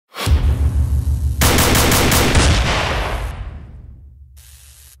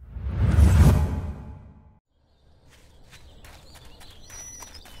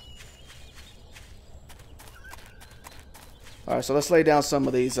Alright, so let's lay down some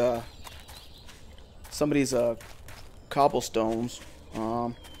of these cobblestones.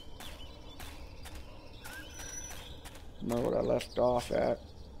 Remember what I left off at.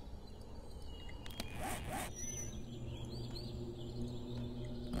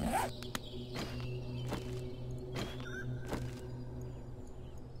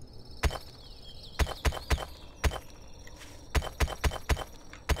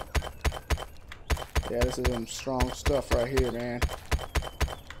 Yeah, this is some strong stuff right here, man.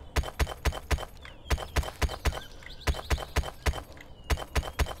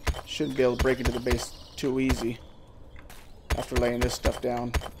 Shouldn't be able to break into the base too easy after laying this stuff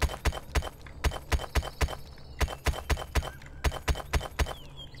down.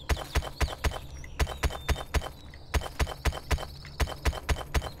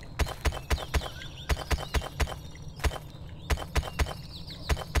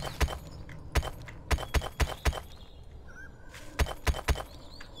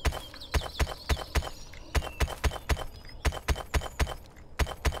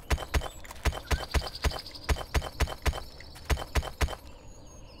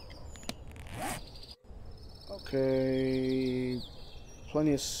 Okay,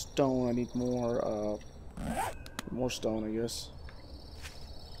 plenty of stone. I need more stone, I guess.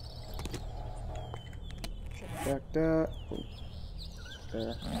 Back that. Oh,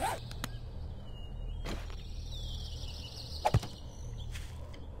 there.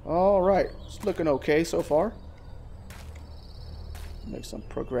 All right, it's looking okay so far. Make some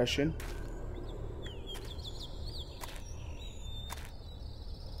progression.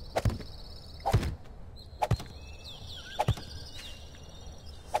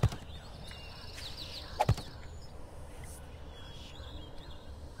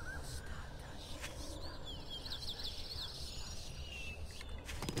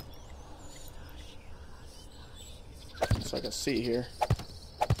 So I can see here.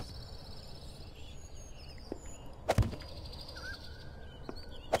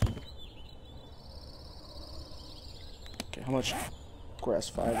 Okay, how much grass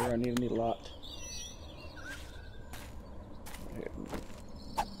fiber? I need a lot. Okay.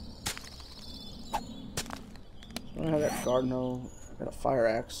 So I have that garden hoe. Got a fire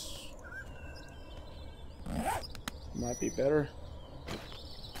axe. Might be better.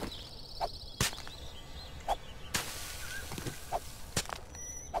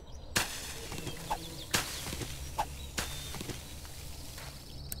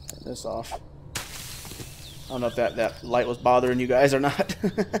 This off. I don't know if that light was bothering you guys or not.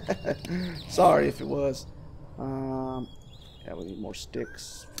 Sorry if it was. Yeah, we need more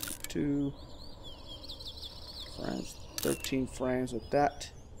sticks. 2 frames, 13 frames with that.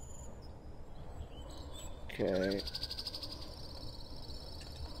 Okay.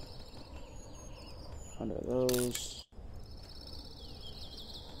 100 of those.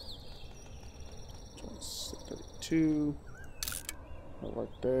 32. Right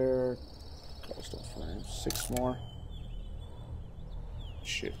there. Cobblestone frames. 6 more.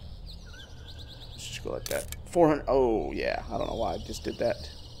 Shit. Let's just go like that. 400. Oh, yeah. I don't know why I just did that.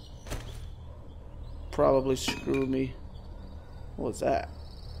 Probably screwed me. What was that?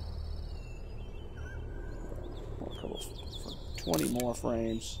 A couple, 20 more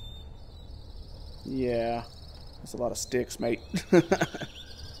frames. Yeah. That's a lot of sticks, mate. A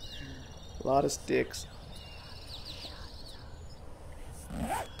lot of sticks.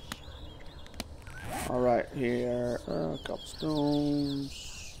 Alright, here, a couple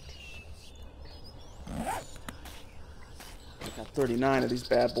stones. Got 39 of these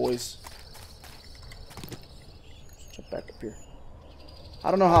bad boys. Let's jump back up here.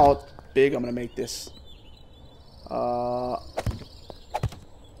 I don't know how big I'm gonna make this. Kind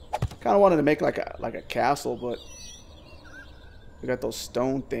of wanted to make like a castle, but we got those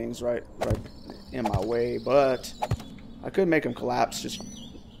stone things right in my way. But I could make them collapse. Just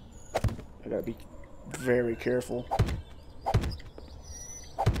I gotta be very careful.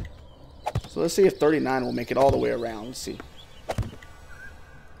 So let's see if 39 will make it all the way around. Let's see.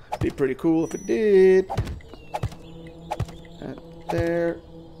 Be pretty cool if it did. Right there.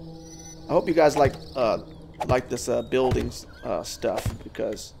 I hope you guys like this buildings stuff,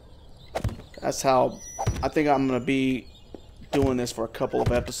 because that's how I think I'm gonna be doing this for a couple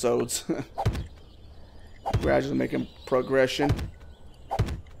of episodes. Gradually making progression.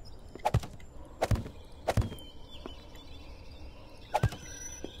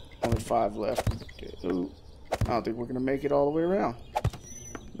 Only 5 left. Okay. Ooh. I don't think we're gonna make it all the way around.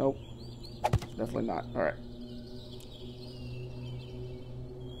 Nope. Definitely not. Alright.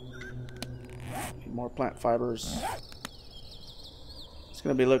 More plant fibers. It's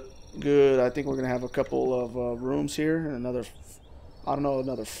gonna look good. I think we're gonna have a couple of rooms here and another I don't know,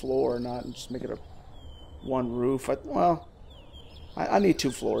 another floor or not, and just make it a one roof. I need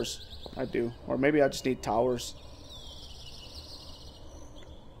 2 floors. I do. Or maybe I just need towers.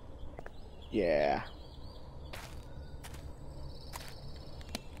 Yeah.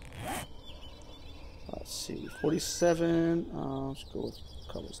 Let's see. 47. Let's go with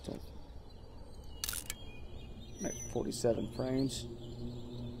cobblestone. Make 47 frames.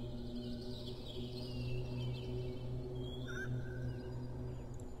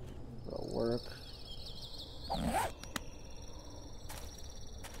 That'll work. Oh,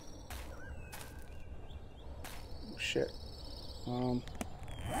 shit.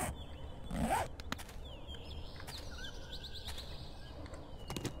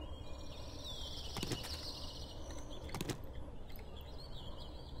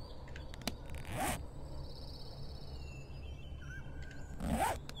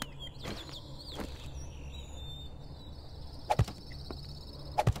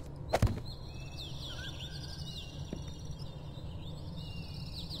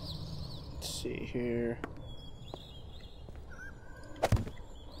 See here.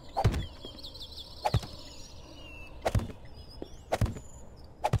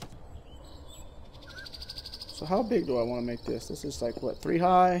 So how big do I want to make this? This is like what, 3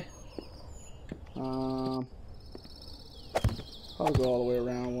 high? I'll go all the way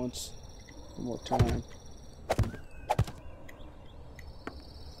around one more time.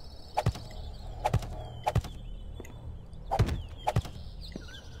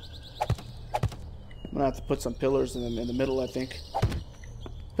 I'm gonna have to put some pillars in the middle, I think.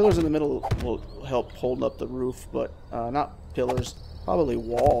 Pillars in the middle will help hold up the roof, but not pillars, probably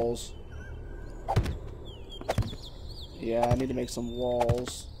walls. Yeah, I need to make some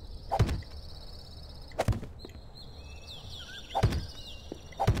walls.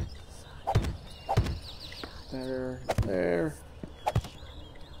 There. There.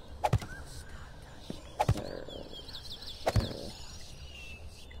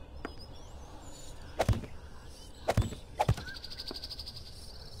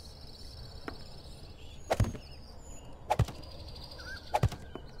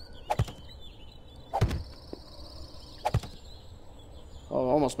 Oh,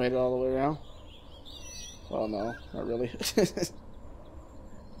 almost made it all the way around. Well, no, not really. Let's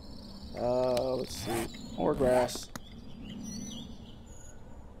see. More grass.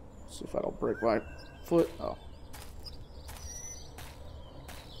 See if I don't break my foot. Oh.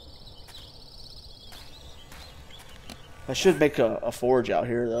 I should make a forge out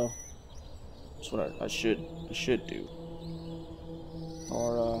here, though. That's what I should do.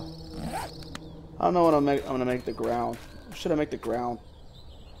 Or I don't know what I'm gonna make the ground. Or should I make the ground?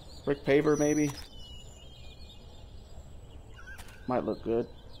 Brick paver, maybe? Might look good.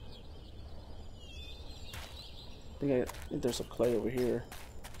 I think there's some clay over here.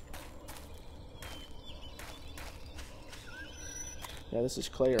 Yeah, this is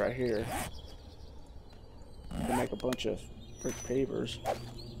clay right here. I can make a bunch of brick pavers.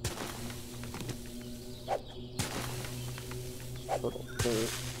 Fertile dirt.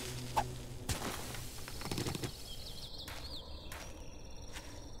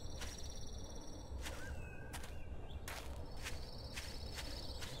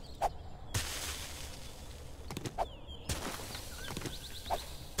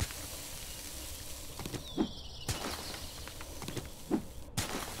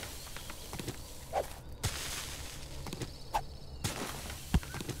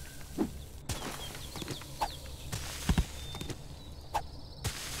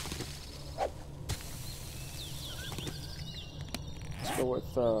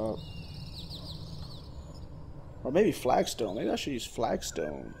 With or maybe flagstone. Maybe I should use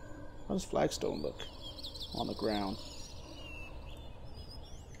flagstone. How does flagstone look on the ground?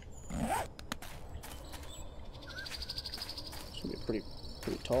 It's gonna be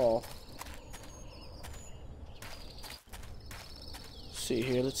pretty tall. Let's see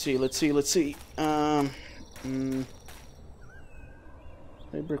here. Let's see.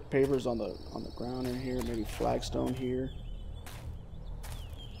 Maybe brick pavers on the ground in here. Maybe flagstone here.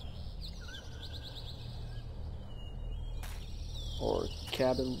 Or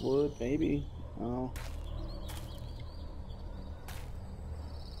cabin wood, maybe. Oh.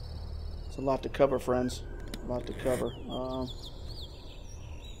 It's a lot to cover, friends. A lot to cover. A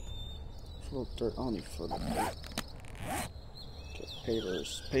little dirt. I don't need fertile dirt. Okay,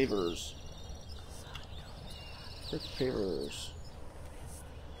 pavers. Pavers. Brick pavers.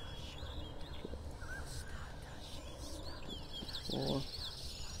 Okay. 4.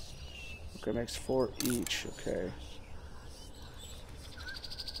 Okay, makes 4 each. Okay.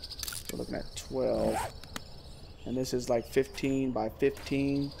 We're looking at 12. And this is like 15 by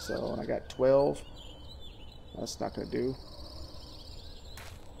 15, so I got 12. That's not gonna do.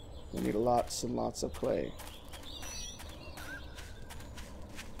 We need lots and lots of clay.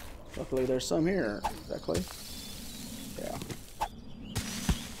 Luckily there's some here. Is that clay? Yeah.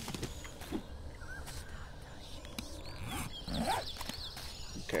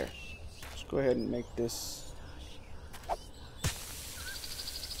 Okay. Let's go ahead and make this.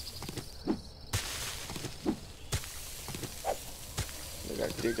 I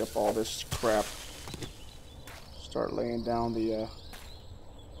gotta dig up all this crap. Start laying down the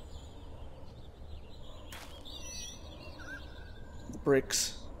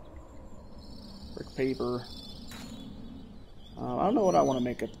bricks. Brick paper. I don't know what I want to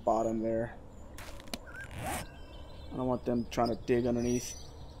make at the bottom there. I don't want them trying to dig underneath.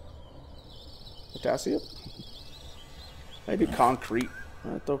 Potassium? Maybe concrete.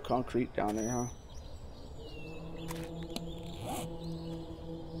 Throw concrete down there, huh?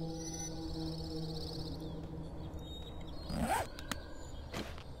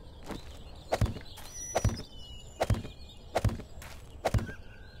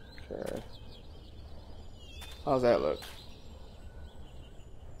 Okay. How's that look?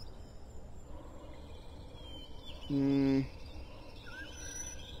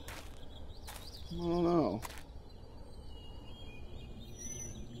 I don't know.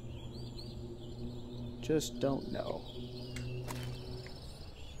 Just don't know.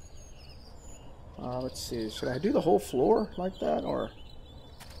 Let's see. Should I do the whole floor like that, or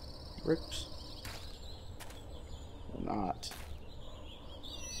bricks? Or not?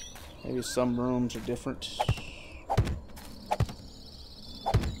 Maybe some rooms are different.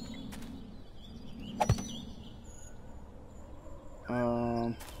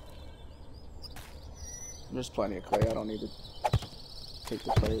 There's plenty of clay. I don't need to take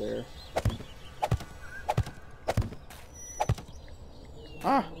the clay there.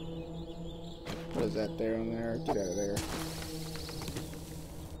 Ah! What is that there and there? Get out of there.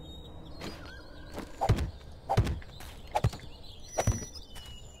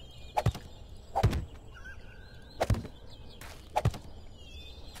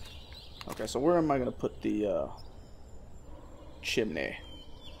 Okay, so where am I going to put the chimney?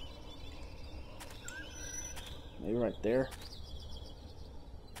 Maybe right there.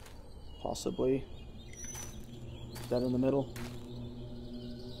 Possibly. Is that in the middle?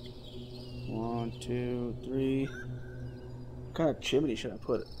 1, 2, 3. What kind of chimney should I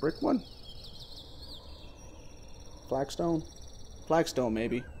put? Brick one? Flagstone? Flagstone,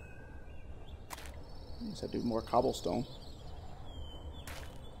 maybe. I guess I do more cobblestone.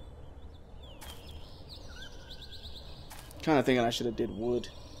 Kind of thinking I should have did wood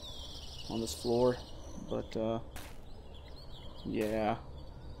on this floor, but yeah,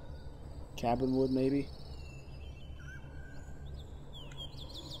 cabin wood maybe.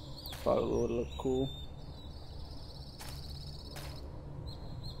 Probably would look cool.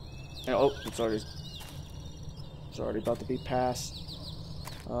 And, oh, it's already about to be past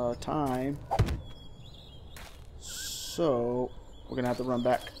time, so we're gonna have to run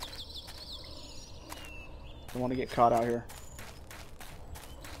back. Don't want to get caught out here.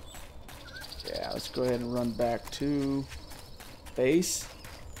 Yeah, let's go ahead and run back to base.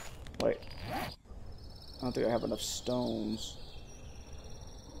 Wait, I don't think I have enough stones.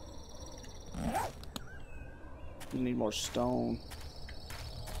 We need more stone.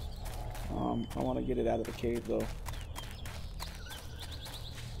 I want to get it out of the cave though.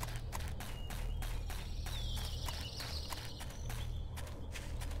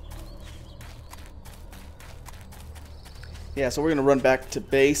 Yeah, so we're gonna run back to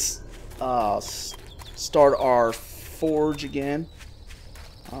base, start our forge again.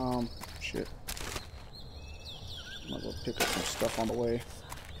 Shit. Might as well pick up some stuff on the way.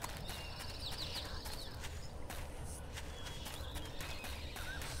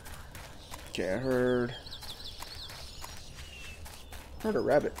 Okay, I heard a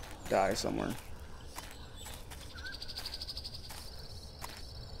rabbit die somewhere.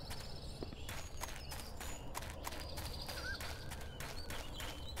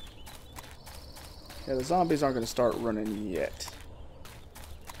 Yeah, the zombies aren't going to start running yet.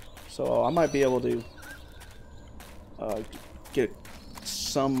 So I might be able to get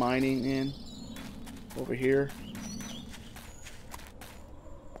some mining in over here.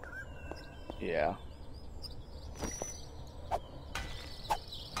 Yeah.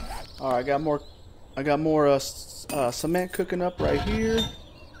 Alright, I got more cement cooking up right here.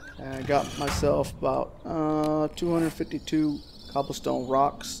 And I got myself about 252 cobblestone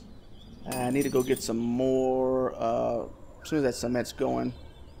rocks. I need to go get some more as soon as that cement's going.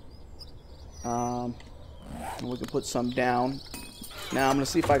 And we can put some down. Now I'm gonna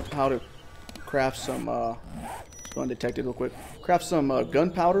see how to craft some. Let's go and detect it real quick. Craft some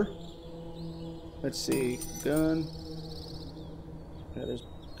gunpowder. Let's see, gun. Yeah, there's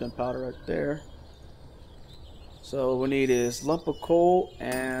gunpowder right there. So what we need is lump of coal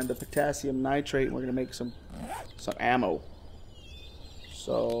and the potassium nitrate. And we're gonna make some ammo.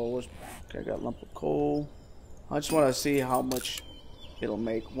 So okay, I got lump of coal. I just want to see how much it'll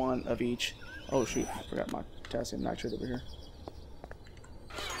make. One of each. Oh shoot, I forgot my potassium nitrate over here.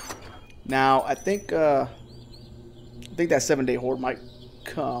 Now I think that 7-day horde might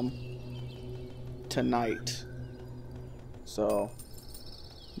come tonight. So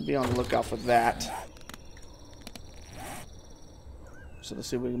be on the lookout for that. So let's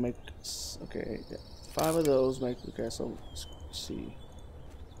see if we can make. Okay, 5 of those make. Okay, so let's see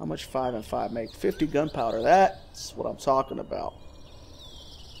how much 5 and 5 make. 50 gunpowder. That's what I'm talking about.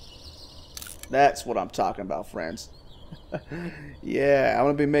 That's what I'm talking about, friends. Yeah, I'm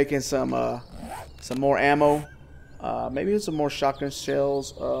gonna be making some more ammo. Maybe some more shotgun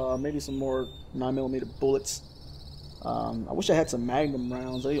shells. Maybe some more 9mm bullets. I wish I had some Magnum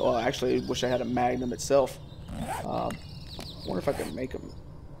rounds. Oh, actually, I wish I had a Magnum itself. I wonder if I can make them.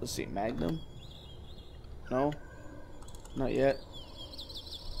 Let's see, Magnum. No, not yet.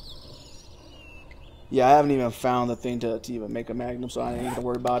 Yeah, I haven't even found the thing to even make a Magnum, so I ain't even gonna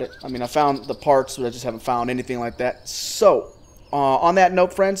worry about it. I mean, I found the parts, but I just haven't found anything like that. So, on that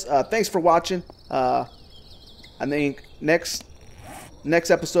note, friends, thanks for watching. I think next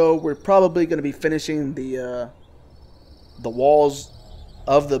episode we're probably gonna be finishing the walls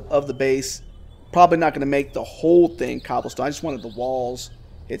of the base. Probably not gonna make the whole thing cobblestone. I just wanted the walls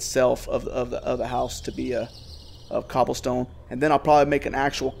itself of the house to be of cobblestone, and then I'll probably make an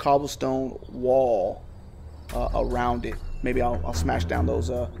actual cobblestone wall around it. Maybe I'll smash down those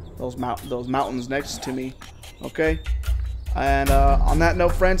mountains next to me. Okay, and on that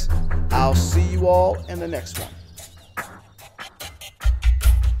note, friends, I'll see you all in the next one.